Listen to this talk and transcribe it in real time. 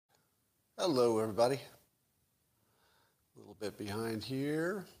Hello, everybody. A little bit behind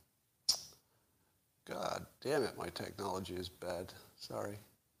here. God damn it, my technology is bad. Sorry,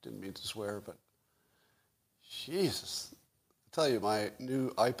 didn't mean to swear, but Jesus. I tell you, my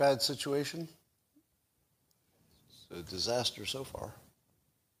new iPad situation is a disaster so far.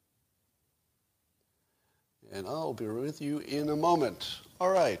 And I'll be with you in a moment.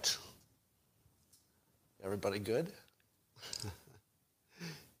 All right. Everybody good?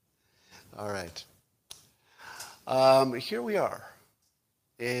 All right. Here we are.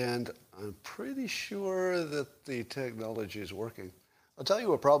 And I'm pretty sure that the technology is working. I'll tell you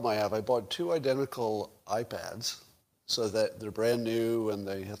what problem I have. I bought two identical iPads so that they're brand new and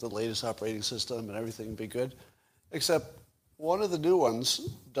they have the latest operating system and everything will be good. Except one of the new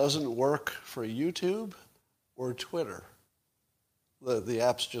ones doesn't work for YouTube or Twitter. The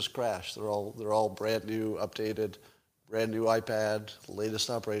apps just crash. They're all brand new, updated, brand new iPad, latest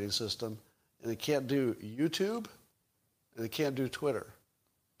operating system. And it can't do YouTube and it can't do Twitter.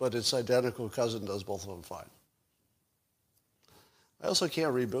 But its identical cousin does both of them fine. I also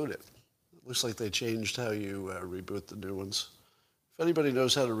can't reboot it. It looks like they changed how you reboot the new ones. If anybody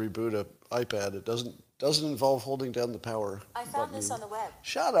knows how to reboot an iPad, it doesn't involve holding down the power I found button. this on the web.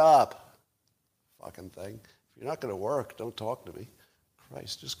 Shut up, fucking thing. If you're not going to work, don't talk to me.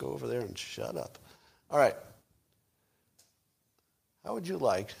 Christ, just go over there and shut up. All right. How would you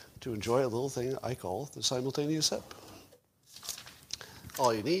like to enjoy a little thing I call the simultaneous sip?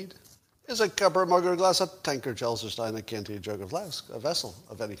 All you need is a cup or mug or glass, a tankard, chalice or stein, a canteen, jug or flask, a vessel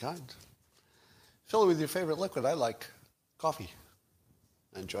of any kind. Fill it with your favorite liquid. I like coffee.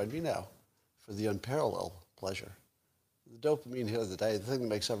 And join me now for the unparalleled pleasure. The dopamine hit of the day, the thing that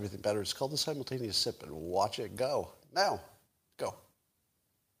makes everything better, it's called the simultaneous sip, and watch it go. Now, go.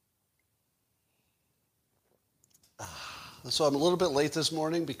 So I'm a little bit late this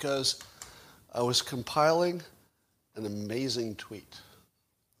morning because I was compiling an amazing tweet.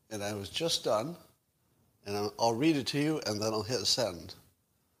 And I was just done, and I'll read it to you, and then I'll hit send.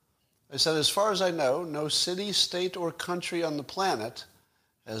 I said, as far as I know, no city, state, or country on the planet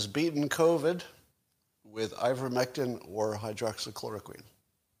has beaten COVID with ivermectin or hydroxychloroquine.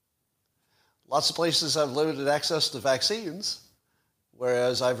 Lots of places have limited access to vaccines,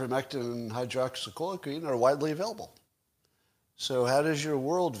 whereas ivermectin and hydroxychloroquine are widely available. So how does your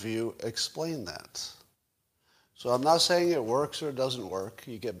worldview explain that? So I'm not saying it works or it doesn't work.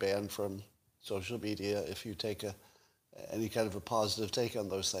 You get banned from social media if you take any kind of a positive take on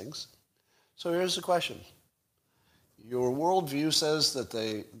those things. So here's the question. Your worldview says that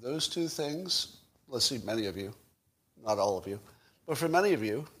those two things, let's see, many of you, not all of you, but for many of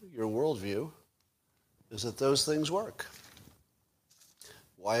you, your worldview is that those things work.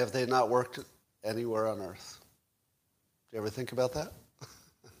 Why have they not worked anywhere on Earth? Do you ever think about that?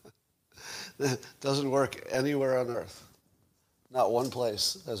 It doesn't work anywhere on Earth. Not one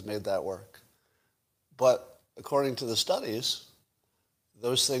place has made that work. But according to the studies,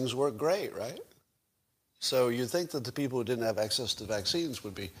 those things work great, right? So you'd think that the people who didn't have access to vaccines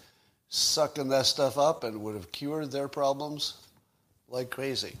would be sucking that stuff up and would have cured their problems like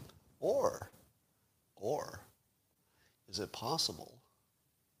crazy. Or is it possible?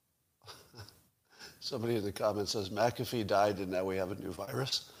 Somebody in the comments says, McAfee died and now we have a new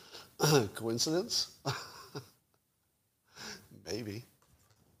virus. Coincidence? Maybe.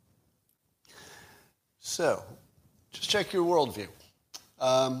 So, just check your worldview.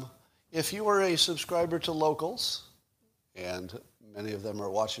 If you are a subscriber to Locals, and many of them are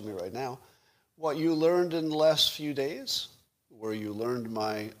watching me right now, what you learned in the last few days, where you learned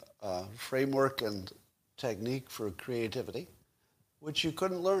my framework and technique for creativity, which you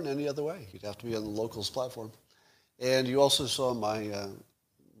couldn't learn any other way. You'd have to be on the Locals platform. And you also saw my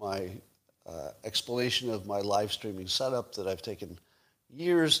explanation of my live streaming setup that I've taken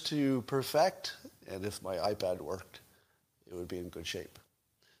years to perfect, and if my iPad worked, it would be in good shape.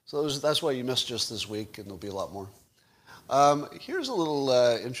 So that's why you missed just this week, and there'll be a lot more. Here's a little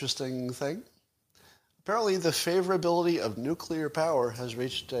interesting thing. Apparently, the favorability of nuclear power has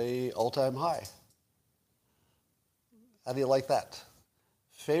reached an all-time high. How do you like that?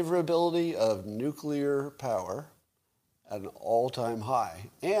 Favorability of nuclear power at an all-time high.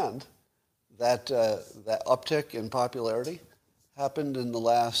 And that uptick in popularity happened in the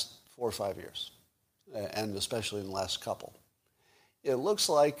last 4 or 5 years, and especially in the last couple. It looks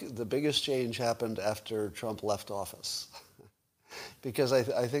like the biggest change happened after Trump left office, because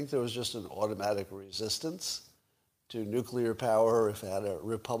I think there was just an automatic resistance to nuclear power if it had a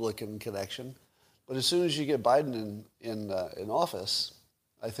Republican connection. But as soon as you get Biden in office,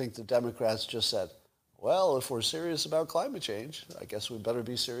 I think the Democrats just said, well, if we're serious about climate change, I guess we better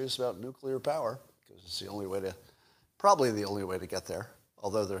be serious about nuclear power, because it's probably the only way to get there,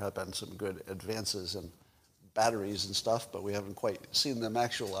 although there have been some good advances in batteries and stuff, but we haven't quite seen them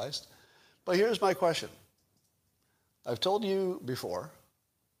actualized. But here's my question. I've told you before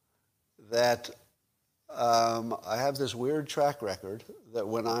that I have this weird track record that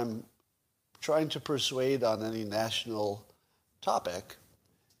when I'm trying to persuade on any national topic,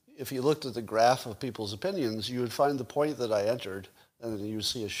 if you looked at the graph of people's opinions, you would find the point that I entered, and then you would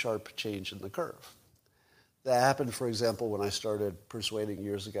see a sharp change in the curve. That happened, for example, when I started persuading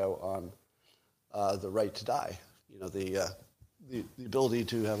years ago on the right to die, the ability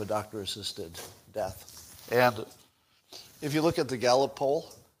to have a doctor-assisted death. And if you look at the Gallup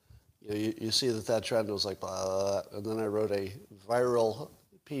poll, you see that trend was like, blah, and then I wrote a viral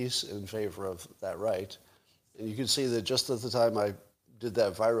piece in favor of that right. And you can see that just at the time I did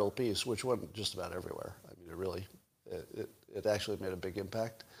that viral piece, which went just about everywhere. I mean, it actually made a big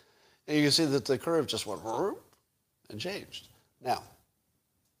impact. And you can see that the curve just went and changed. Now,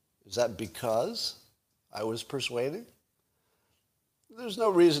 is that because I was persuading? There's no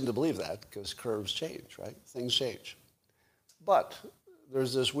reason to believe that, because curves change, right? Things change. But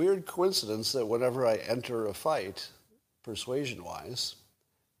there's this weird coincidence that whenever I enter a fight, persuasion-wise,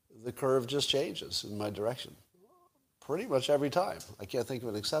 the curve just changes in my direction. Pretty much every time. I can't think of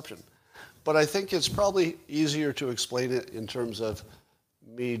an exception. But I think it's probably easier to explain it in terms of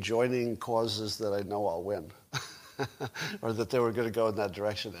me joining causes that I know I'll win, or that they were going to go in that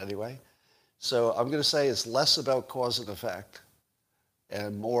direction anyway. So I'm going to say it's less about cause and effect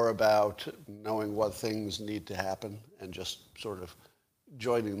and more about knowing what things need to happen and just sort of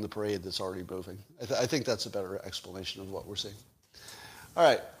joining the parade that's already moving. I think that's a better explanation of what we're seeing. All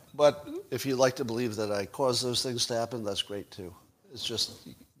right, but if you'd like to believe that I caused those things to happen, that's great too. It's just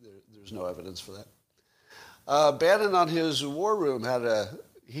there's no evidence for that. Bannon on his War Room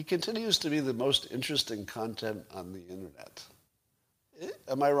he continues to be the most interesting content on the internet.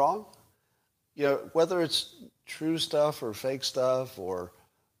 Am I wrong? Whether it's true stuff or fake stuff, or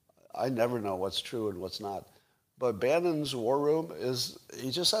I never know what's true and what's not. But Bannon's War Room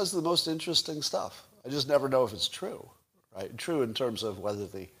he just has the most interesting stuff. I just never know if it's true, right? True in terms of whether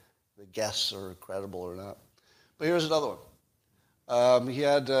the guests are credible or not. But here's another one. He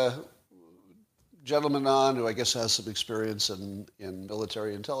had a gentleman on who I guess has some experience in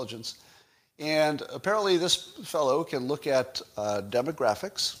military intelligence. And apparently this fellow can look at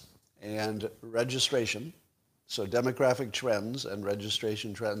demographics and registration, so demographic trends and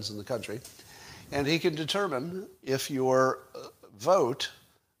registration trends in the country. And he can determine if your vote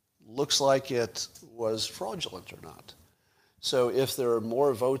looks like it was fraudulent or not. So if there are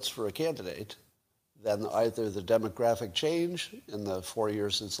more votes for a candidate, then either the demographic change in the 4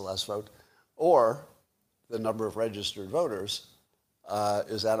 years since the last vote, or the number of registered voters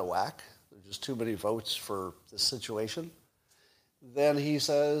is out of whack. There's just too many votes for this situation. Then he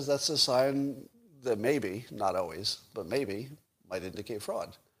says that's a sign that maybe, not always, but maybe, might indicate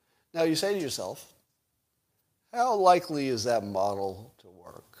fraud. Now you say to yourself, how likely is that model to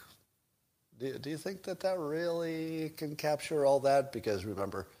work? Do you think that really can capture all that? Because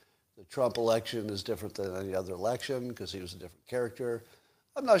remember, the Trump election is different than any other election because he was a different character.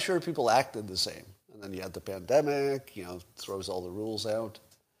 I'm not sure people acted the same. And then you had the pandemic, throws all the rules out.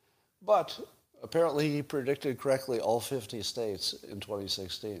 But apparently he predicted correctly all 50 states in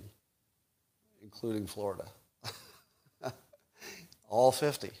 2016, including Florida. All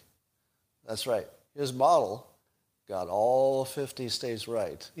 50. That's right. His model got all 50 states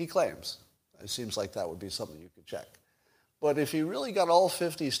right. He claims. It seems like that would be something you could check. But if he really got all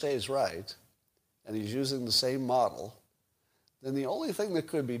 50 states right, and he's using the same model, then the only thing that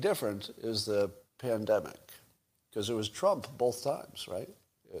could be different is the pandemic. Because it was Trump both times, right?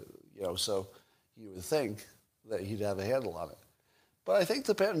 So you would think that he'd have a handle on it. But I think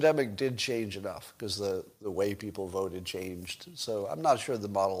the pandemic did change enough because the way people voted changed. So I'm not sure the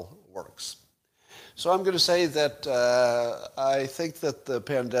model works. So I'm going to say that I think that the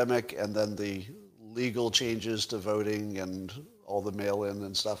pandemic and then the legal changes to voting and all the mail-in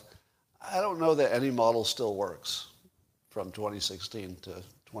and stuff, I don't know that any model still works from 2016 to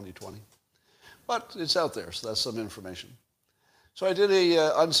 2020. But it's out there, so that's some information. So I did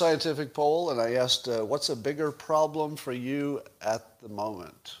a unscientific poll, and I asked, what's a bigger problem for you at the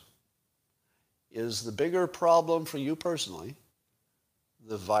moment? Is the bigger problem for you personally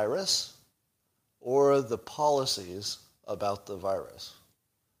the virus or the policies about the virus?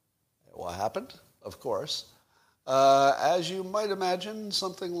 What happened? Of course. As you might imagine,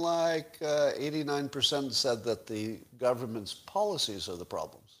 something like 89% said that the government's policies are the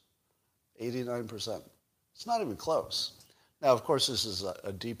problems. 89%. It's not even close. Now, of course, this is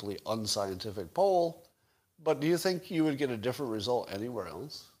a deeply unscientific poll, but do you think you would get a different result anywhere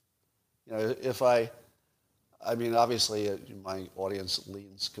else? You know, if I mean, obviously, my audience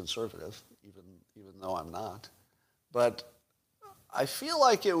leans conservative, even though I'm not. But I feel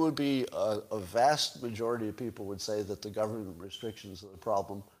like it would be a vast majority of people would say that the government restrictions are the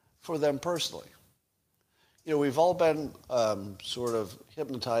problem for them personally. You know, we've all been sort of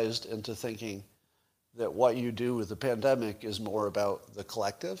hypnotized into thinking that what you do with the pandemic is more about the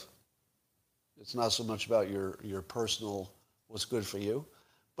collective. It's not so much about your personal, what's good for you.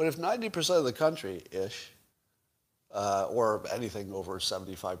 But if 90% of the country-ish, or anything over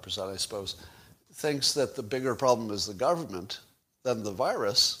 75%, I suppose, thinks that the bigger problem is the government than the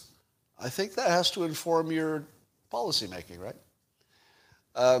virus, I think that has to inform your policymaking, right?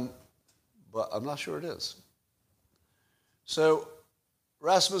 But I'm not sure it is. So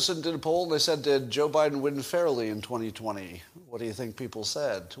Rasmussen did a poll, and they said, did Joe Biden win fairly in 2020? What do you think people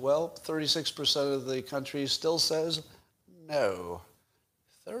said? Well, 36% of the country still says no.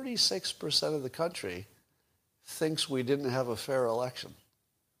 36% of the country thinks we didn't have a fair election.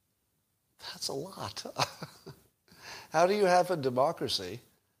 That's a lot. How do you have a democracy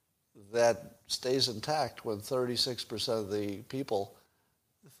that stays intact when 36% of the people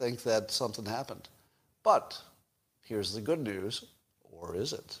think that something happened? But here's the good news, or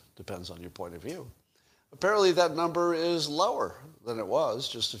is it? Depends on your point of view. Apparently that number is lower than it was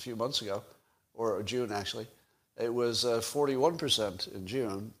just a few months ago, or June actually. It was 41% in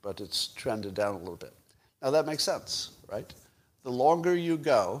June, but it's trended down a little bit. Now that makes sense, right? The longer you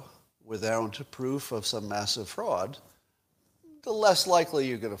go without proof of some massive fraud, the less likely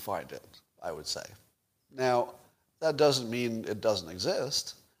you're going to find it, I would say. Now, that doesn't mean it doesn't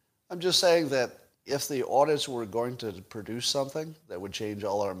exist. I'm just saying that if the audits were going to produce something that would change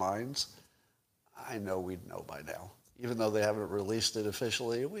all our minds, I know we'd know by now. Even though they haven't released it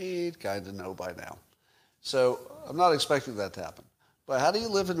officially, we'd kind of know by now. So I'm not expecting that to happen. But how do you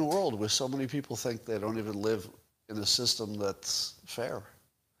live in a world where so many people think they don't even live in a system that's fair?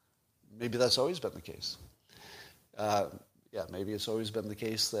 Maybe that's always been the case. Maybe it's always been the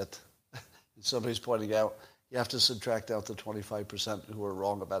case that somebody's pointing out you have to subtract out the 25% who are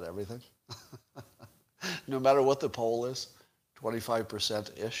wrong about everything. No matter what the poll is,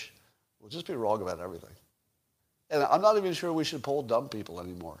 25%-ish will just be wrong about everything. And I'm not even sure we should poll dumb people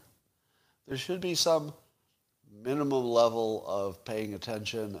anymore. There should be some minimum level of paying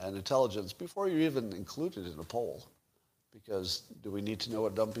attention and intelligence before you're even included in a poll. Because do we need to know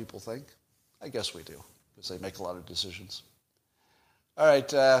what dumb people think? I guess we do, because they make a lot of decisions. All right,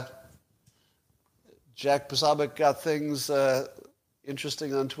 Jack Posobiec got things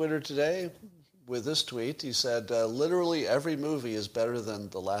interesting on Twitter today with this tweet. He said, literally every movie is better than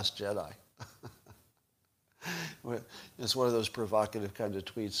The Last Jedi. It's one of those provocative kind of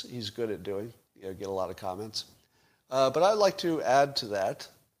tweets he's good at doing. You get a lot of comments. But I'd like to add to that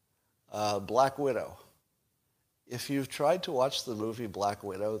Black Widow. If you've tried to watch the movie Black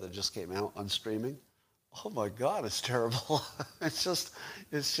Widow that just came out on streaming, oh my God, it's terrible. It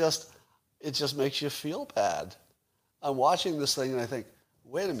just makes you feel bad. I'm watching this thing and I think,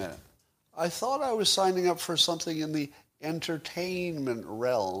 wait a minute. I thought I was signing up for something in the entertainment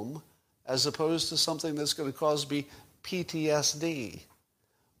realm as opposed to something that's going to cause me PTSD.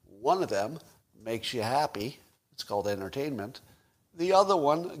 One of them makes you happy. It's called entertainment. The other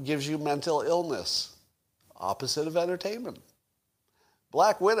one gives you mental illness. Opposite of entertainment.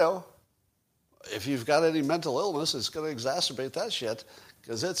 Black Widow, if you've got any mental illness, it's going to exacerbate that shit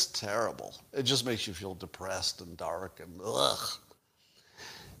because it's terrible. It just makes you feel depressed and dark and ugh.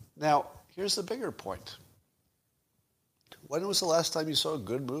 Now, here's the bigger point. When was the last time you saw a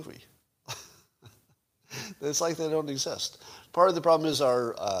good movie? It's like they don't exist. Part of the problem is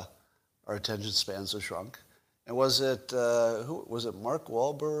our attention spans have shrunk. And was it Mark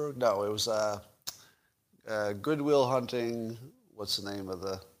Wahlberg? No, it was Good Will Hunting. What's the name of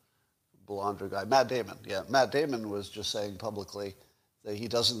the blonder guy? Matt Damon. Yeah, Matt Damon was just saying publicly that he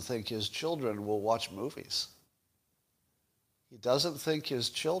doesn't think his children will watch movies. He doesn't think his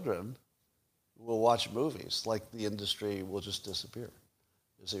children will watch movies, like the industry will just disappear.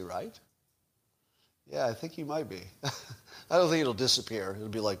 Is he right? Yeah, I think he might be. I don't think it'll disappear. It'll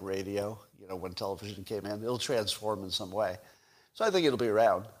be like radio, when television came in. It'll transform in some way. So I think it'll be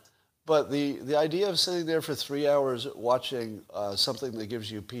around. But the idea of sitting there for 3 hours watching something that gives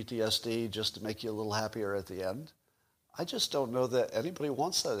you PTSD just to make you a little happier at the end, I just don't know that anybody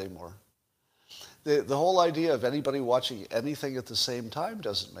wants that anymore. The whole idea of anybody watching anything at the same time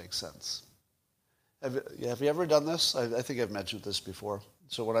doesn't make sense. Have you ever done this? I think I've mentioned this before.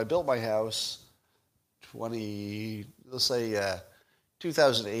 So when I built my house, let's say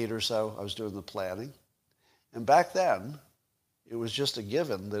 2008 or so, I was doing the planning. And back then, it was just a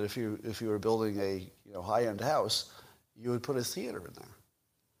given that if you were building a high-end house, you would put a theater in there.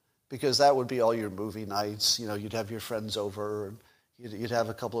 Because that would be all your movie nights. You'd have your friends over, and you'd have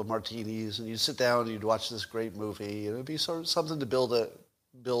a couple of martinis, and you'd sit down and you'd watch this great movie, and it'd be sort of something to build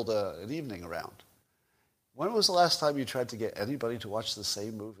an evening around. When was the last time you tried to get anybody to watch the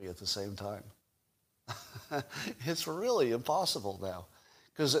same movie at the same time? It's really impossible now,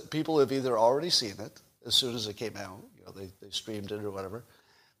 because people have either already seen it as soon as it came out, they streamed it or whatever,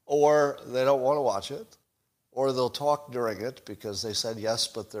 or they don't want to watch it, or they'll talk during it because they said yes,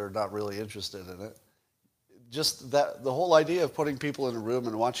 but they're not really interested in it. Just that, the whole idea of putting people in a room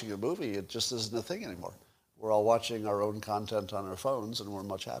and watching a movie, it just isn't a thing anymore. We're all watching our own content on our phones, and we're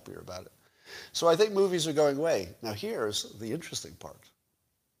much happier about it. So I think movies are going away. Now here's the interesting part.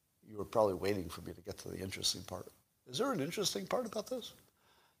 You were probably waiting for me to get to the interesting part. Is there an interesting part about this?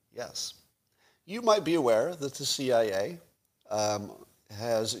 Yes. You might be aware that the CIA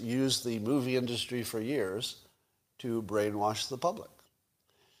has used the movie industry for years to brainwash the public,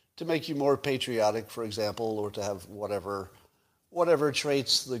 to make you more patriotic, for example, or to have whatever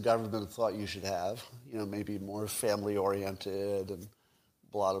traits the government thought you should have, maybe more family-oriented and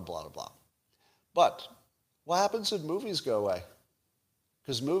blah, blah, blah, blah. But what happens if movies go away?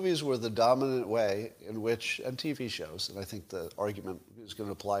 Because movies were the dominant way in which, and TV shows, and I think the argument is going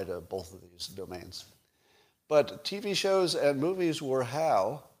to apply to both of these domains. But TV shows and movies were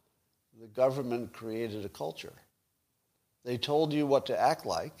how the government created a culture. They told you what to act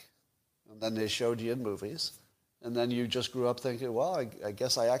like, and then they showed you in movies, and then you just grew up thinking, well, I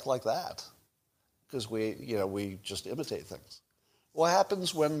guess I act like that, because we just imitate things. What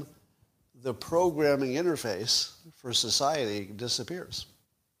happens when the programming interface for society disappears?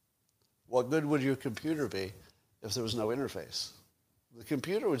 What good would your computer be if there was no interface? The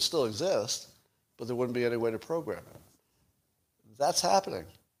computer would still exist, but there wouldn't be any way to program it. That's happening.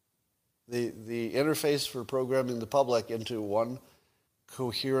 The interface for programming the public into one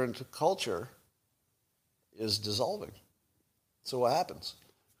coherent culture is dissolving. So what happens?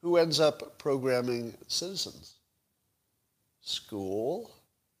 Who ends up programming citizens? School,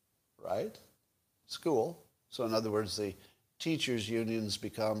 right? School. So in other words, the teachers' unions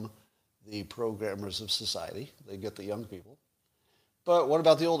become the programmers of society. They get the young people. But what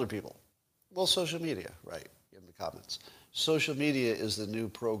about the older people? Well, social media, right, in the comments. Social media is the new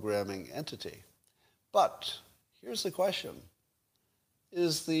programming entity. But here's the question.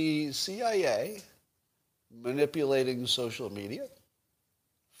 Is the CIA manipulating social media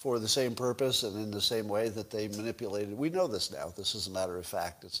for the same purpose and in the same way that they manipulated? We know this now. This is a matter of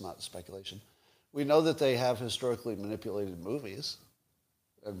fact. It's not speculation. We know that they have historically manipulated movies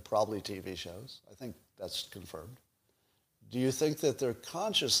and probably TV shows. I think that's confirmed. Do you think that they're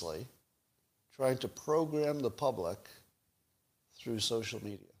consciously trying to program the public through social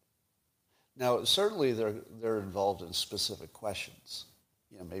media? Now, certainly they're involved in specific questions.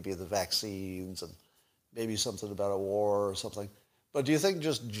 Maybe the vaccines and maybe something about a war or something. But do you think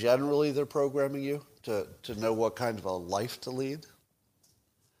just generally they're programming you to know what kind of a life to lead?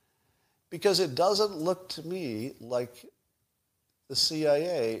 Because it doesn't look to me like the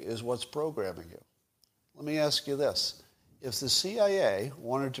CIA is what's programming you. Let me ask you this. If the CIA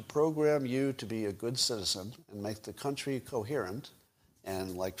wanted to program you to be a good citizen and make the country coherent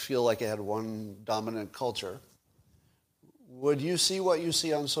and feel like it had one dominant culture, would you see what you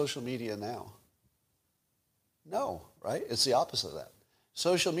see on social media now? No, right? It's the opposite of that.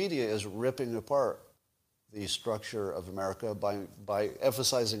 Social media is ripping apart the structure of America by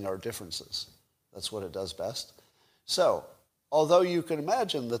emphasizing our differences. That's what it does best. So, although you can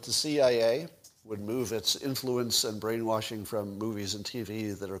imagine that the CIA would move its influence and brainwashing from movies and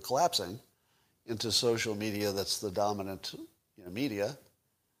TV that are collapsing into social media that's the dominant media,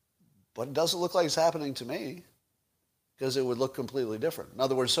 but it doesn't look like it's happening to me, because it would look completely different. In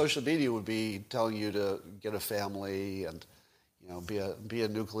other words, social media would be telling you to get a family and be a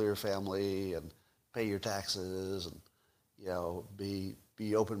nuclear family and pay your taxes and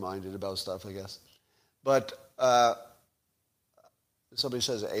be open-minded about stuff, I guess. But somebody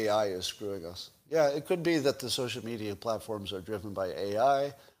says AI is screwing us. Yeah, it could be that the social media platforms are driven by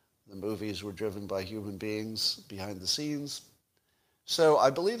AI. The movies were driven by human beings behind the scenes. So I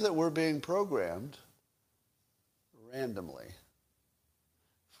believe that we're being programmed randomly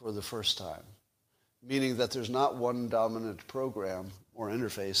for the first time, meaning that there's not one dominant program or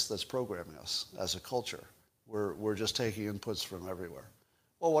interface that's programming us as a culture. We're just taking inputs from everywhere.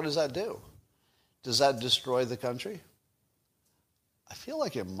 Well, what does that do? Does that destroy the country? I feel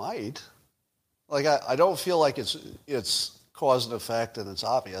like it might. Like, I don't feel like it's cause and effect and it's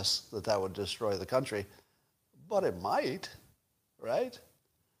obvious that that would destroy the country, but it might, right?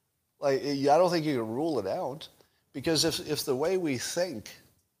 Like, I don't think you can rule it out, because if the way we think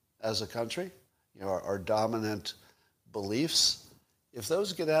as a country, our dominant beliefs, if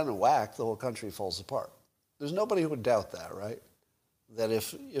those get out of whack, the whole country falls apart. There's nobody who would doubt that, right? That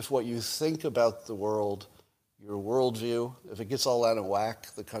if what you think about the world, your worldview, if it gets all out of whack,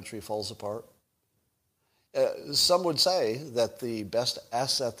 the country falls apart. Some would say that the best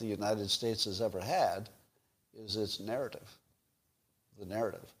asset the United States has ever had is its narrative, the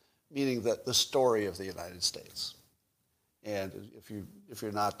narrative, meaning that the story of the United States. And if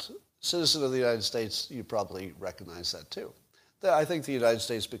you're not a citizen of the United States, you probably recognize that too. I think the United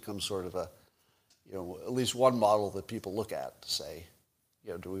States becomes sort of at least one model that people look at to say,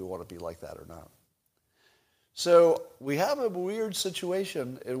 do we want to be like that or not? So we have a weird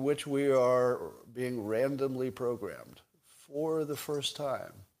situation in which we are being randomly programmed for the first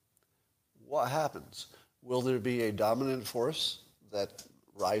time. What happens? Will there be a dominant force that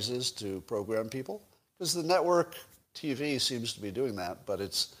rises to program people? Because the network TV seems to be doing that, but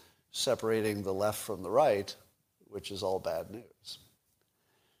it's separating the left from the right, which is all bad news.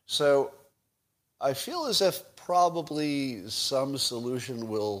 So I feel as if probably some solution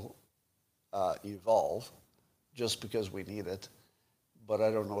will evolve just because we need it, but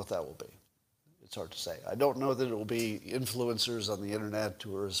I don't know what that will be. It's hard to say. I don't know that it will be influencers on the internet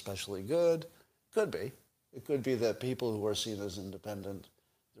who are especially good. Could be. It could be that people who are seen as independent,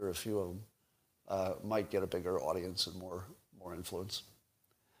 there are a few of them, might get a bigger audience and more influence.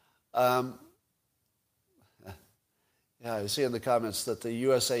 Yeah, I see in the comments that the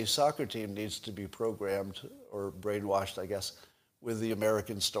USA soccer team needs to be programmed or brainwashed, I guess, with the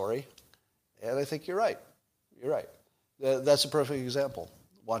American story. And I think you're right. You're right. That's a perfect example.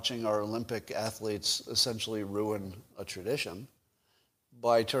 Watching our Olympic athletes essentially ruin a tradition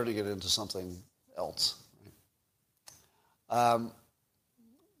by turning it into something else.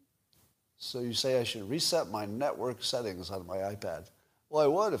 So you say I should reset my network settings on my iPad. Well, I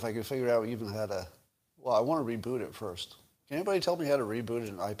would if I could figure out even how to. Well, I want to reboot it first. Can anybody tell me how to reboot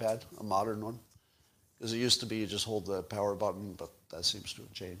an iPad, a modern one? Because it used to be you just hold the power button, but that seems to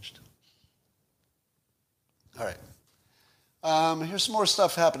have changed. All right. Here's some more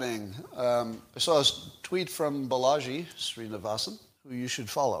stuff happening. I saw a tweet from Balaji Srinivasan, who you should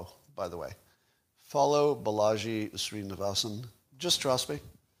follow, by the way. Follow Balaji Srinivasan. Just trust me.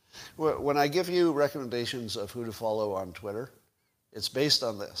 When I give you recommendations of who to follow on Twitter, it's based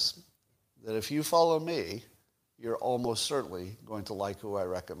on this, that if you follow me, you're almost certainly going to like who I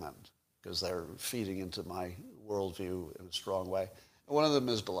recommend, because they're feeding into my worldview in a strong way. And one of them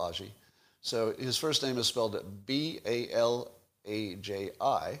is Balaji. So his first name is spelled Balaji.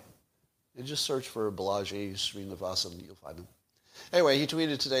 And just search for Balaji Srinivasan, you'll find him. Anyway, he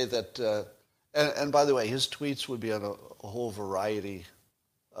tweeted today that, and by the way, his tweets would be on a whole variety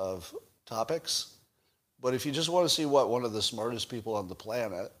of topics. But if you just want to see what one of the smartest people on the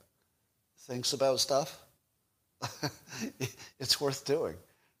planet thinks about stuff, it's worth doing,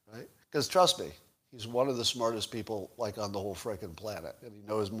 right? Because trust me, he's one of the smartest people like on the whole frickin' planet. And he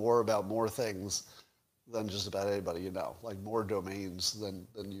knows more about more things than just about anybody you know, like more domains than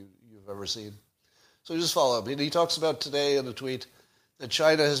you've ever seen. So just follow him. And he talks about today in a tweet that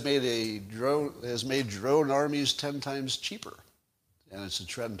China has made drone armies 10 times cheaper. And it's a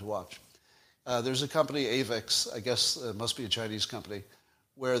trend to watch. There's a company, AVIX, I guess it must be a Chinese company,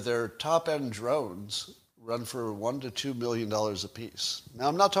 where their top-end drones run for $1 to $2 million a piece. Now,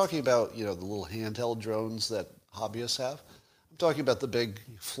 I'm not talking about, the little handheld drones that hobbyists have. I'm talking about the big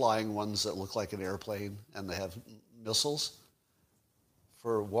flying ones that look like an airplane and they have missiles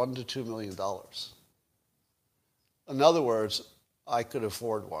for $1 to $2 million. In other words, I could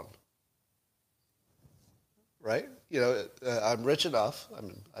afford one. Right? I'm rich enough. I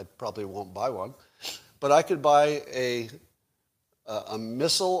mean, I probably won't buy one, but I could buy a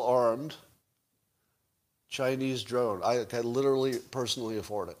missile-armed Chinese drone. I can literally, personally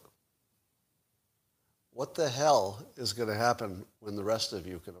afford it. What the hell is going to happen when the rest of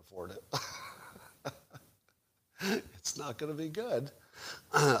you can afford it? It's not going to be good.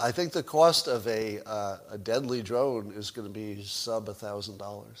 I think the cost of a deadly drone is going to be sub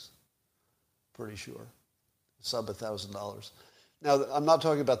 $1,000. Pretty sure. Sub $1,000. Now, I'm not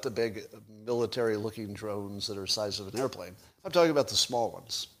talking about the big military-looking drones that are the size of an airplane. I'm talking about the small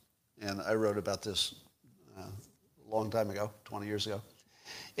ones. And I wrote about this a long time ago, 20 years ago.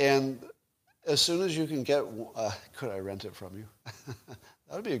 And as soon as you can get, could I rent it from you?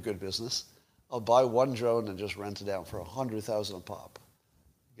 That would be a good business. I'll buy one drone and just rent it out for $100,000 a pop.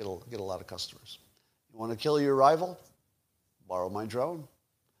 get a lot of customers. You want to kill your rival? Borrow my drone.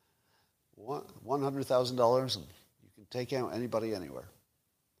 $100,000 and you can take out anybody anywhere.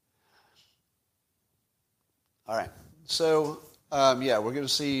 All right. So, we're going to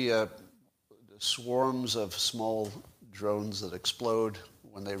see swarms of small drones that explode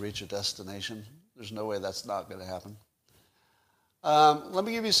when they reach a destination. There's no way that's not going to happen. Let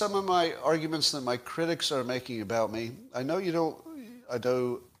me give you some of my arguments that my critics are making about me. I know you don't,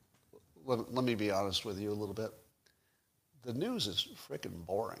 let me be honest with you a little bit. The news is freaking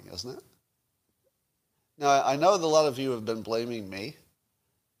boring, isn't it? Now, I know that a lot of you have been blaming me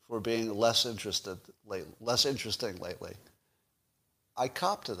for being less interesting lately. I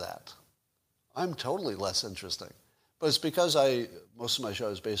cop to that. I'm totally less interesting. But it's because most of my show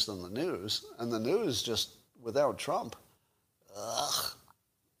is based on the news, and the news just, without Trump,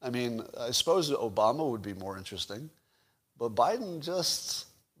 I mean, I suppose Obama would be more interesting, but Biden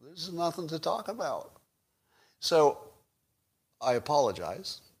there's nothing to talk about. So I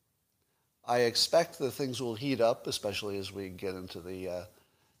apologize. I expect that things will heat up, especially as we get into the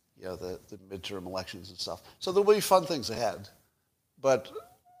midterm elections and stuff. So there'll be fun things ahead. But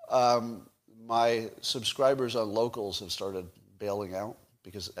my subscribers on Locals have started bailing out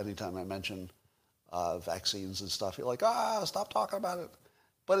because anytime I mention vaccines and stuff, you're like, stop talking about it.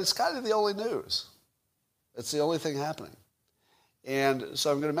 But it's kind of the only news. It's the only thing happening. And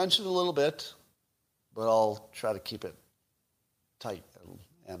so I'm going to mention it a little bit, but I'll try to keep it tight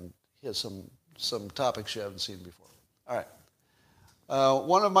and hit some topics you haven't seen before. All right.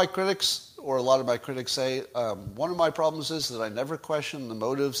 One of my critics, or a lot of my critics say, one of my problems is that I never question the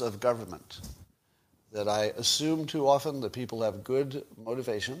motives of government, that I assume too often that people have good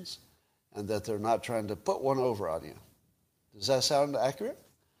motivations and that they're not trying to put one over on you. Does that sound accurate?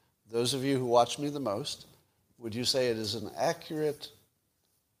 Those of you who watch me the most, would you say it is an accurate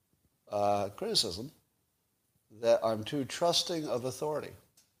criticism that I'm too trusting of authority?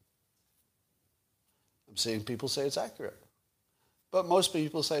 I'm seeing people say it's accurate. But most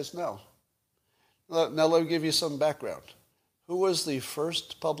people say it's no. Now let me give you some background. Who was the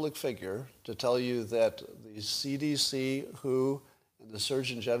first public figure to tell you that the CDC, WHO, and the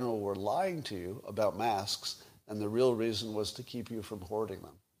Surgeon General were lying to you about masks and the real reason was to keep you from hoarding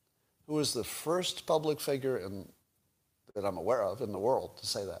them? Who was the first public figure that I'm aware of in the world to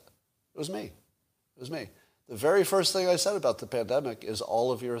say that? It was me. It was me. The very first thing I said about the pandemic is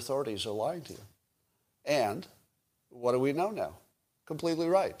all of your authorities are lying to you. And what do we know now? Completely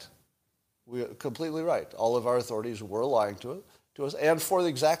right. We're completely right. All of our authorities were lying to us, and for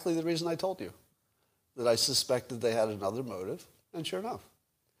exactly the reason I told you, that I suspected they had another motive, and sure enough.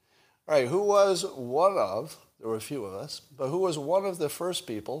 All right, who was one of, there were a few of us, but who was one of the first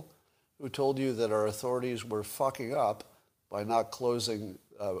people who told you that our authorities were fucking up by not closing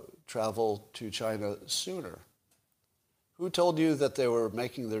travel to China sooner? Who told you that they were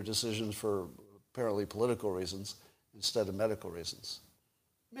making their decisions for apparently political reasons instead of medical reasons?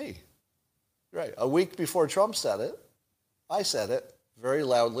 Me. Right. A week before Trump said it, I said it very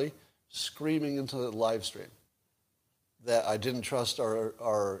loudly, screaming into the live stream, that I didn't trust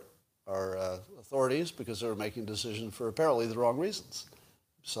our authorities because they were making decisions for apparently the wrong reasons,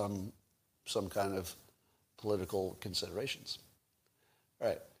 some kind of political considerations. All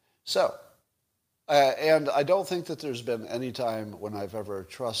right. So, and I don't think that there's been any time when I've ever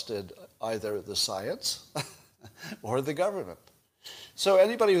trusted either the science or the government. So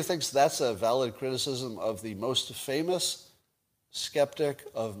anybody who thinks that's a valid criticism of the most famous skeptic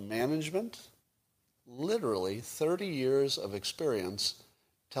of management, literally 30 years of experience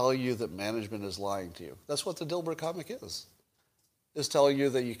telling you that management is lying to you. That's what the Dilbert comic is telling you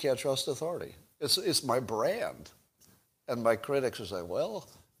that you can't trust authority. It's my brand. And my critics are saying, well,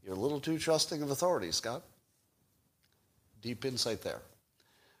 you're a little too trusting of authority, Scott. Deep insight there.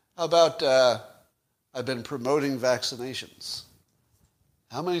 How about I've been promoting vaccinations?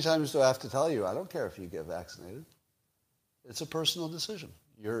 How many times do I have to tell you, I don't care if you get vaccinated. It's a personal decision.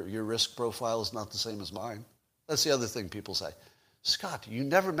 Your risk profile is not the same as mine. That's the other thing people say. Scott, you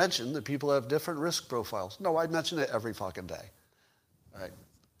never mention that people have different risk profiles. No, I mention it every fucking day. All right.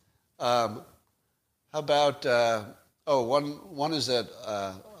 How about, one is that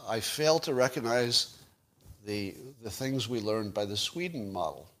I fail to recognize the things we learned by the Sweden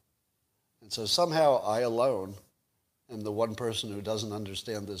model. And so somehow I alone am the one person who doesn't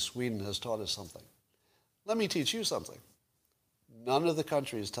understand that Sweden has taught us something. Let me teach you something. None of the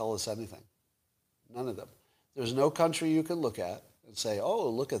countries tell us anything. None of them. There's no country you can look at and say, oh,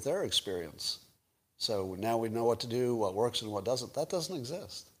 look at their experience. So now we know what to do, what works and what doesn't. That doesn't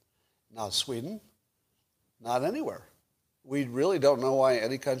exist. Not Sweden, not anywhere. We really don't know why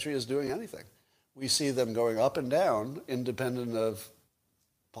any country is doing anything. We see them going up and down independent of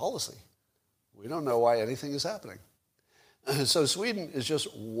policy. We don't know why anything is happening. So Sweden is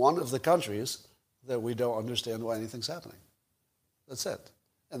just one of the countries that we don't understand why anything's happening. That's it.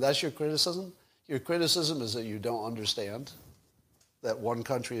 And that's your criticism? Your criticism is that you don't understand that one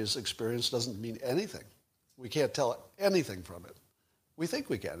country's experience doesn't mean anything. We can't tell anything from it. We think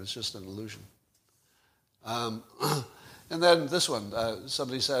we can. It's just an illusion. And then this one,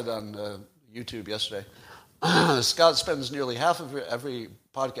 somebody said on YouTube yesterday, Scott spends nearly half of every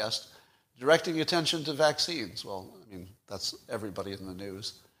podcast directing attention to vaccines. Well, I mean, that's everybody in the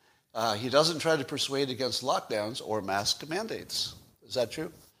news. He doesn't try to persuade against lockdowns or mask mandates. Is that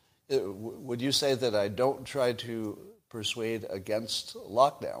true? Would you say that I don't try to persuade against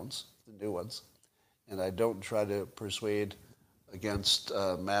lockdowns, the new ones, and I don't try to persuade against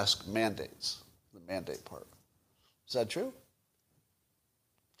mask mandates, the mandate part? Is that true?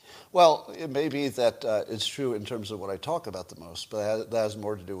 Well, it may be that it's true in terms of what I talk about the most, but that has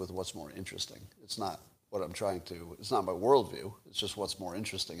more to do with what's more interesting. It's not what I'm trying to, it's not my worldview, it's just what's more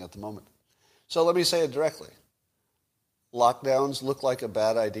interesting at the moment. So let me say it directly. Lockdowns look like a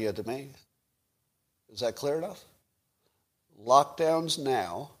bad idea to me. Is that clear enough? Lockdowns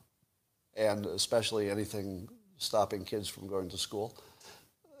now, and especially anything stopping kids from going to school,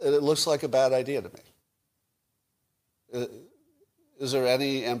 it looks like a bad idea to me. Is there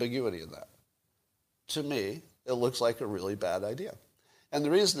any ambiguity in that? To me, it looks like a really bad idea. And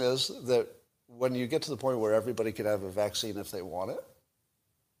the reason is that when you get to the point where everybody can have a vaccine if they want it,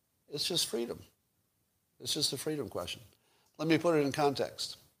 it's just freedom. It's just a freedom question. Let me put it in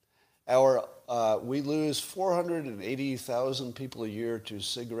context. We lose 480,000 people a year to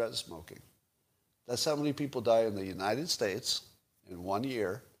cigarette smoking. That's how many people die in the United States in 1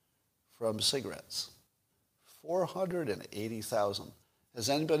 year from cigarettes. 480,000. Has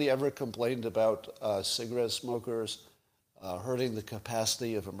anybody ever complained about cigarette smokers hurting the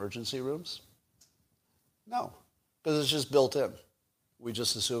capacity of emergency rooms? No, because it's just built in. We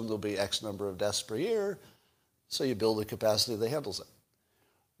just assume there'll be X number of deaths per year, so you build a capacity that handles it.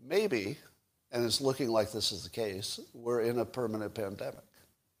 Maybe, and it's looking like this is the case, we're in a permanent pandemic,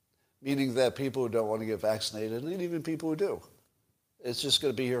 meaning that people who don't want to get vaccinated, and even people who do, it's just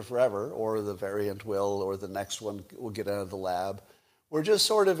going to be here forever, or the variant will, or the next one will get out of the lab. We're just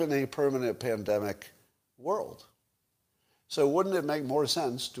sort of in a permanent pandemic world. So wouldn't it make more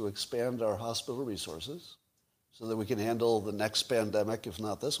sense to expand our hospital resources so that we can handle the next pandemic, if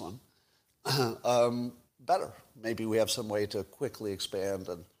not this one, better? Maybe we have some way to quickly expand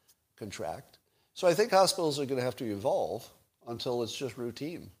and contract. So I think hospitals are going to have to evolve until it's just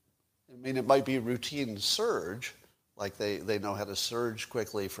routine. I mean, it might be routine surge, like they know how to surge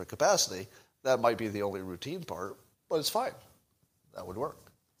quickly for capacity. That might be the only routine part, but it's fine. That would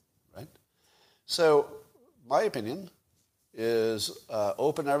work, right? So my opinion is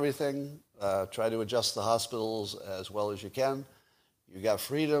open everything, try to adjust the hospitals as well as you can. You got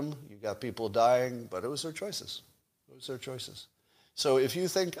freedom, you got people dying, but it was their choices. It was their choices. So if you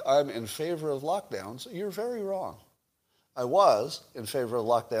think I'm in favor of lockdowns, you're very wrong. I was in favor of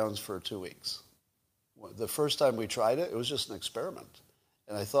lockdowns for 2 weeks. The first time we tried it, it was just an experiment.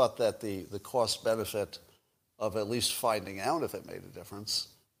 And I thought that the cost-benefit of at least finding out if it made a difference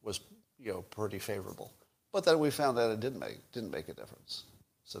was, pretty favorable. But then we found that it didn't make a difference.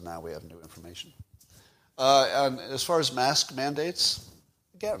 So now we have new information. And as far as mask mandates,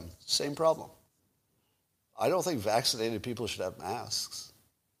 again, same problem. I don't think vaccinated people should have masks.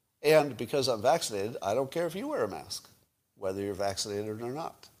 And because I'm vaccinated, I don't care if you wear a mask, whether you're vaccinated or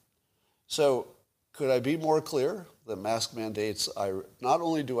not. So could I be more clear that mask mandates, not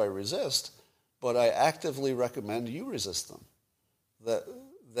only do I resist, but I actively recommend you resist them.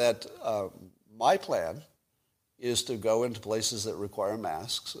 That my plan is to go into places that require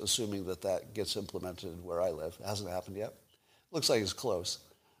masks, assuming that gets implemented where I live. It hasn't happened yet. Looks like it's close.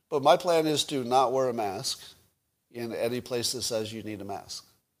 But my plan is to not wear a mask in any place that says you need a mask.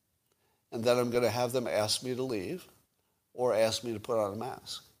 And then I'm going to have them ask me to leave or ask me to put on a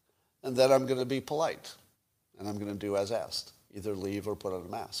mask. And then I'm going to be polite. And I'm going to do as asked, either leave or put on a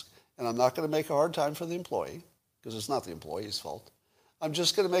mask. And I'm not going to make a hard time for the employee, because it's not the employee's fault. I'm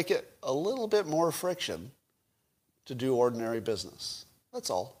just going to make it a little bit more friction to do ordinary business. That's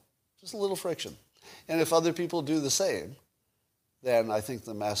all. Just a little friction. And if other people do the same, then I think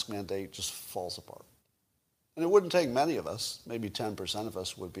the mask mandate just falls apart. And it wouldn't take many of us, maybe 10% of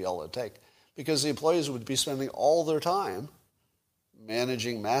us would be all it'd take, because the employees would be spending all their time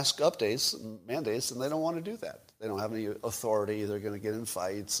managing mask updates and mandates, and they don't want to do that. They don't have any authority. They're going to get in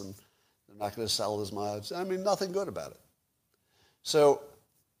fights, and they're not going to sell as much. I mean, nothing good about it. So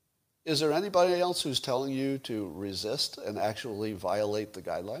is there anybody else who's telling you to resist and actually violate the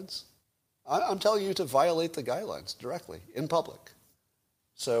guidelines? I'm telling you to violate the guidelines directly in public.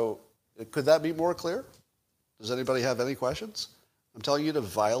 So could that be more clear? Does anybody have any questions? I'm telling you to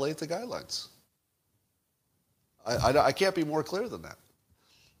violate the guidelines. I can't be more clear than that.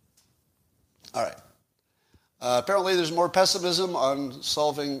 All right. Apparently there's more pessimism on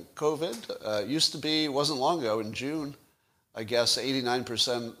solving COVID. Used to be, wasn't long ago, in June, I guess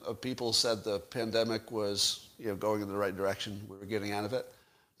 89% of people said the pandemic was going in the right direction. We were getting out of it.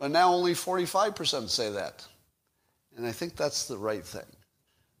 But now only 45% say that. And I think that's the right thing,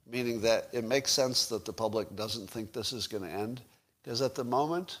 meaning that it makes sense that the public doesn't think this is going to end, because at the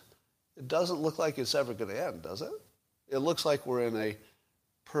moment, it doesn't look like it's ever going to end, does it? It looks like we're in a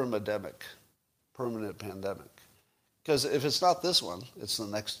permanent pandemic. Because if it's not this one, it's the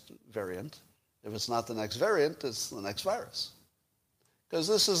next variant. If it's not the next variant, it's the next virus. Because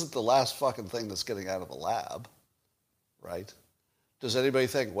this isn't the last fucking thing that's getting out of a lab, right? Does anybody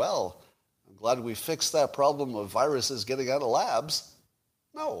think, well, I'm glad we fixed that problem of viruses getting out of labs?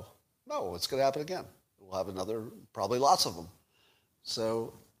 No, it's going to happen again. We'll have another, probably lots of them.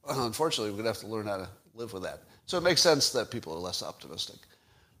 So unfortunately, we're going to have to learn how to live with that. So it makes sense that people are less optimistic.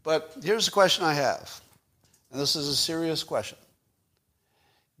 But here's the question I have, and this is a serious question.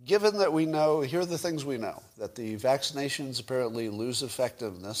 Given that we know, here are the things we know, that the vaccinations apparently lose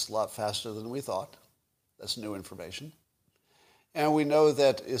effectiveness a lot faster than we thought. That's new information. And we know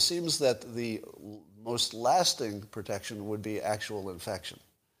that it seems that the most lasting protection would be actual infection.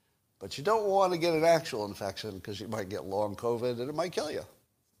 But you don't want to get an actual infection because you might get long COVID and it might kill you,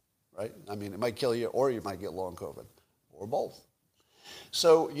 right? I mean, it might kill you or you might get long COVID, or both.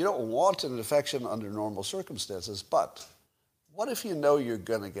 So you don't want an infection under normal circumstances, but what if you know you're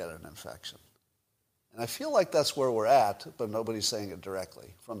going to get an infection? And I feel like that's where we're at, but nobody's saying it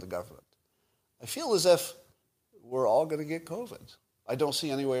directly from the government. I feel as if we're all going to get COVID. I don't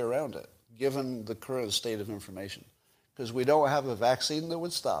see any way around it, given the current state of information, because we don't have a vaccine that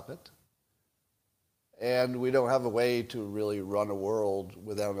would stop it, and we don't have a way to really run a world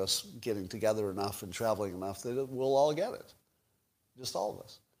without us getting together enough and traveling enough that we'll all get it, just all of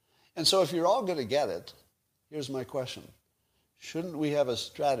us. And so if you're all going to get it, here's my question. Shouldn't we have a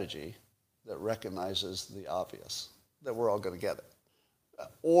strategy that recognizes the obvious, that we're all going to get it?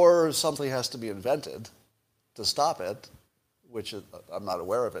 Or something has to be invented to stop it, which I'm not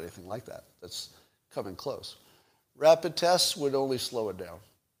aware of anything like that that's coming close. Rapid tests would only slow it down.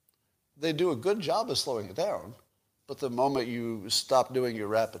 They do a good job of slowing it down, but the moment you stop doing your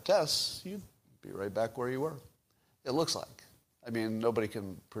rapid tests, you'd be right back where you were. It looks like. I mean, nobody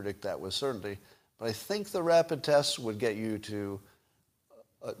can predict that with certainty, but I think the rapid tests would get you to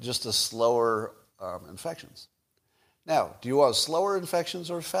just a slower infections. Now, do you want slower infections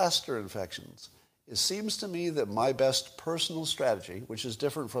or faster infections? It seems to me that my best personal strategy, which is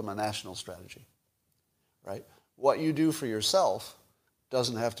different from a national strategy, right? What you do for yourself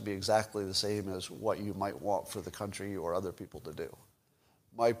doesn't have to be exactly the same as what you might want for the country or other people to do.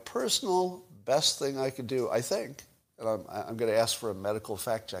 My personal best thing I could do, I think, and I'm going to ask for a medical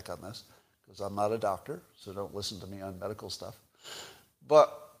fact check on this, because I'm not a doctor, so don't listen to me on medical stuff.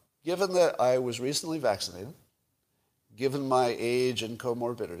 But given that I was recently vaccinated, given my age and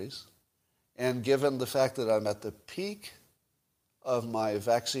comorbidities, and given the fact that I'm at the peak of my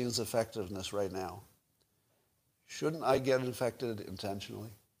vaccine's effectiveness right now, shouldn't I get infected intentionally?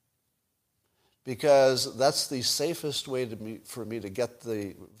 Because that's the safest way for me to get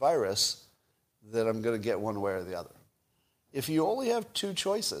the virus, that I'm going to get one way or the other. If you only have two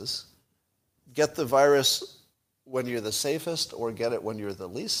choices, get the virus when you're the safest or get it when you're the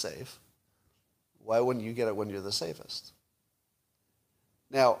least safe, why wouldn't you get it when you're the safest?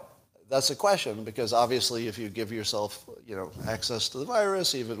 Now, that's a question, because obviously if you give yourself, access to the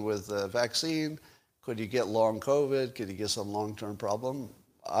virus, even with the vaccine, could you get long COVID? Could you get some long-term problem?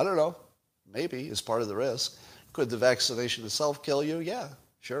 I don't know. Maybe it's part of the risk. Could the vaccination itself kill you? Yeah,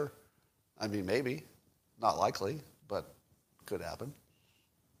 sure. I mean, maybe. Not likely, but could happen.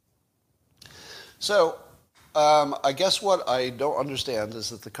 So I guess what I don't understand is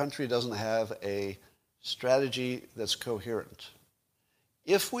that the country doesn't have a strategy that's coherent.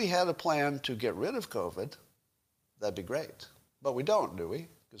 If we had a plan to get rid of COVID, that'd be great. But we don't, do we?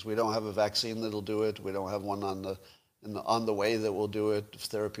 Because we don't have a vaccine that'll do it. We don't have one on the way that will do it. If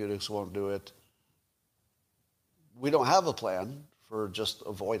therapeutics won't do it. We don't have a plan for just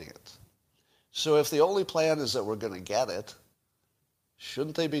avoiding it. So if the only plan is that we're going to get it,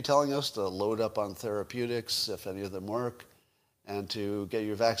 shouldn't they be telling us to load up on therapeutics, if any of them work, and to get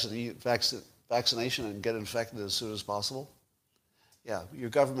your vaccination and get infected as soon as possible? Yeah, your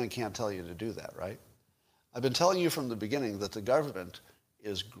government can't tell you to do that, right? I've been telling you from the beginning that the government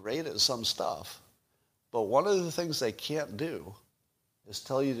is great at some stuff, but one of the things they can't do is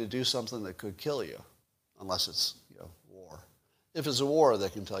tell you to do something that could kill you, unless it's war. If it's a war, they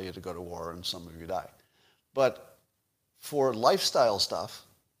can tell you to go to war and some of you die. But for lifestyle stuff,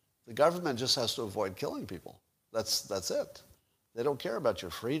 the government just has to avoid killing people. That's it. They don't care about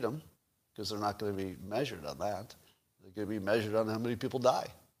your freedom because they're not going to be measured on that. They're going to be measured on how many people die.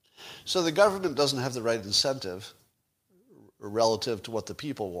 So the government doesn't have the right incentive relative to what the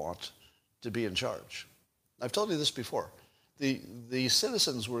people want to be in charge. I've told you this before. The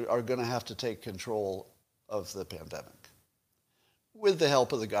citizens are going to have to take control of the pandemic with the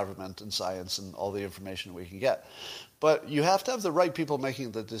help of the government and science and all the information we can get. But you have to have the right people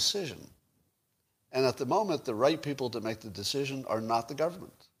making the decision. And at the moment, the right people to make the decision are not the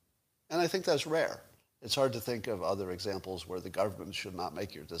government. And I think that's rare. It's hard to think of other examples where the government should not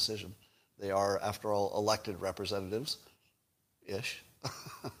make your decision. They are, after all, elected representatives-ish.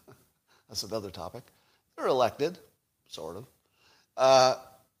 That's another topic. They're elected, sort of.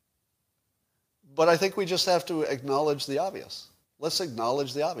 But I think we just have to acknowledge the obvious. Let's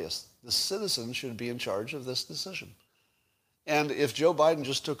acknowledge the obvious. The citizens should be in charge of this decision. And if Joe Biden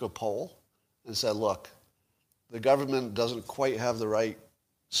just took a poll and said, look, the government doesn't quite have the right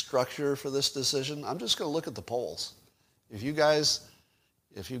structure for this decision, I'm just going to look at the polls. If you guys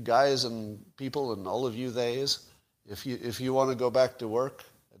and people and all of you theys, if you want to go back to work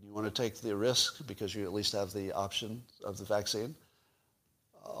and you want to take the risk because you at least have the option of the vaccine,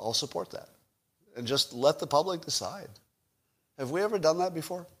 I'll support that. And just let the public decide. Have we ever done that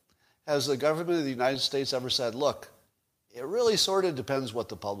before? Has the government of the United States ever said, look, it really sort of depends what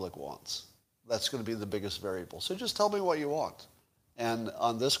the public wants. That's going to be the biggest variable. So just tell me what you want. And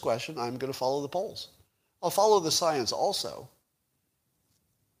on this question, I'm going to follow the polls. I'll follow the science also.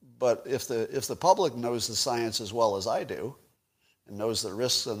 But if the public knows the science as well as I do and knows the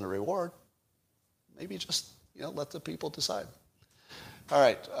risks and the reward, maybe just let the people decide. All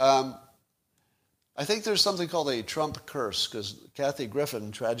right. I think there's something called a Trump curse because Kathy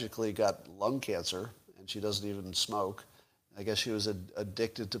Griffin tragically got lung cancer and she doesn't even smoke. I guess she was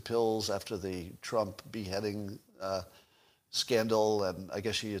addicted to pills after the Trump beheading scandal, and I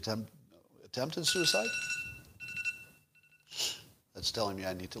guess she attempted suicide. That's telling me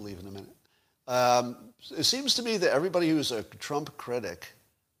I need to leave in a minute. It seems to me that everybody who's a Trump critic,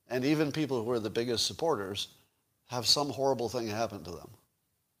 and even people who are the biggest supporters, have some horrible thing happen to them.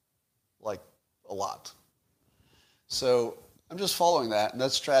 Like a lot. So I'm just following that, and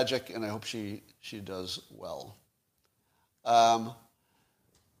that's tragic, and I hope she does well. How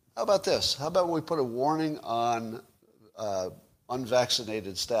about this? How about we put a warning on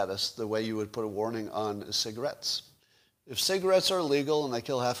unvaccinated status the way you would put a warning on cigarettes? If cigarettes are legal and they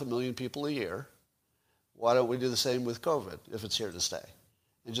kill 500,000 people a year, why don't we do the same with COVID if it's here to stay?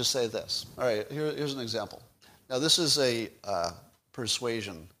 And just say this. All right, here's an example. Now, this is a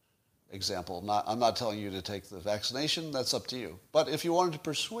persuasion example. I'm not telling you to take the vaccination. That's up to you. But if you wanted to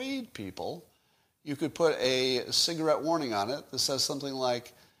persuade people, you could put a cigarette warning on it that says something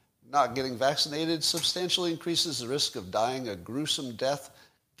like, not getting vaccinated substantially increases the risk of dying a gruesome death,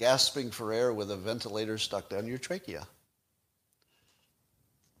 gasping for air with a ventilator stuck down your trachea.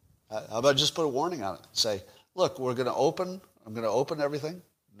 How about just put a warning on it? Say, look, I'm going to open everything.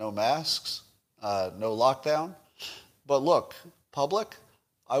 No masks, no lockdown. But look, public,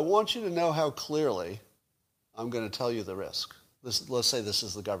 I want you to know how clearly I'm going to tell you the risk. Let's say this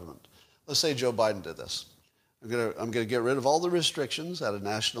is the government. Let's say Joe Biden did this. I'm going to get rid of all the restrictions at a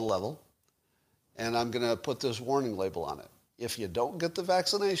national level, and I'm going to put this warning label on it. If you don't get the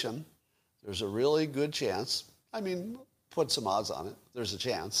vaccination, there's a really good chance, put some odds on it, there's a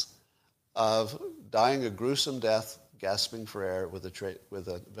chance of dying a gruesome death, gasping for air with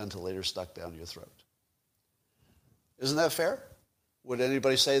a ventilator stuck down your throat. Isn't that fair? Would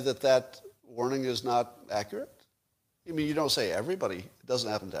anybody say that warning is not accurate? You don't say everybody. It doesn't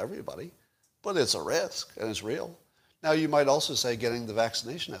happen to everybody. But it's a risk, and it's real. Now, you might also say getting the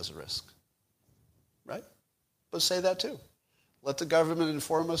vaccination has a risk, right? But say that too. Let the government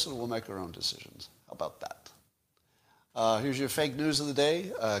inform us, and we'll make our own decisions. How about that? Here's your fake news of the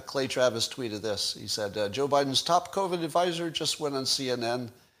day. Clay Travis tweeted this. He said, Joe Biden's top COVID advisor just went on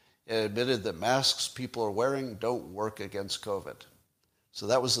CNN and admitted that masks people are wearing don't work against COVID. So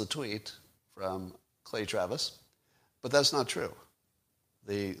that was the tweet from Clay Travis. But that's not true.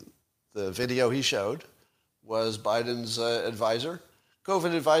 The video he showed was Biden's advisor,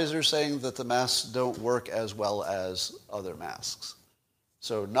 COVID advisor, saying that the masks don't work as well as other masks.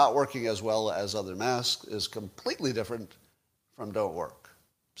 So not working as well as other masks is completely different from don't work.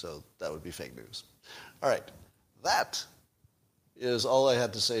 So that would be fake news. All right. That is all I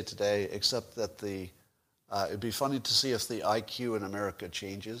had to say today, except that it'd be funny to see if the IQ in America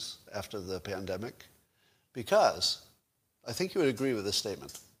changes after the pandemic, because I think you would agree with this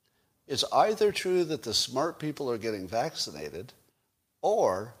statement. It's either true that the smart people are getting vaccinated,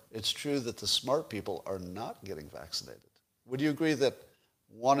 or it's true that the smart people are not getting vaccinated. Would you agree that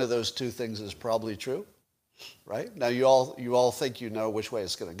one of those two things is probably true? Right? Now, you all think you know which way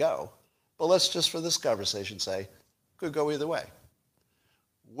it's going to go, but let's just for this conversation say, could go either way.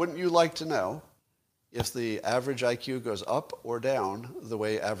 Wouldn't you like to know if the average IQ goes up or down the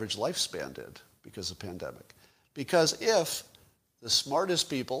way average lifespan did because of the pandemic? Because if the smartest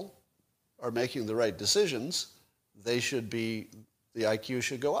people are making the right decisions, the IQ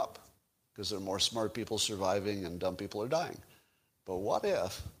should go up because there are more smart people surviving and dumb people are dying. But what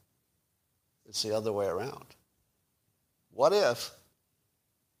if it's the other way around? What if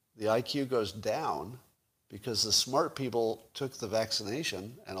the IQ goes down because the smart people took the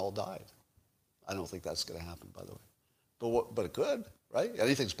vaccination and all died? I don't think that's going to happen, by the way. But it could, right?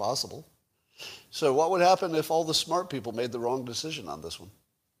 Anything's possible. So what would happen if all the smart people made the wrong decision on this one?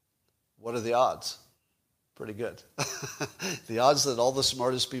 What are the odds? Pretty good. The odds that all the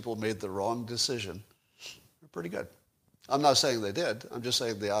smartest people made the wrong decision are pretty good. I'm not saying they did. I'm just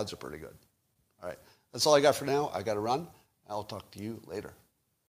saying the odds are pretty good. All right. That's all I got for now. I got to run. I'll talk to you later.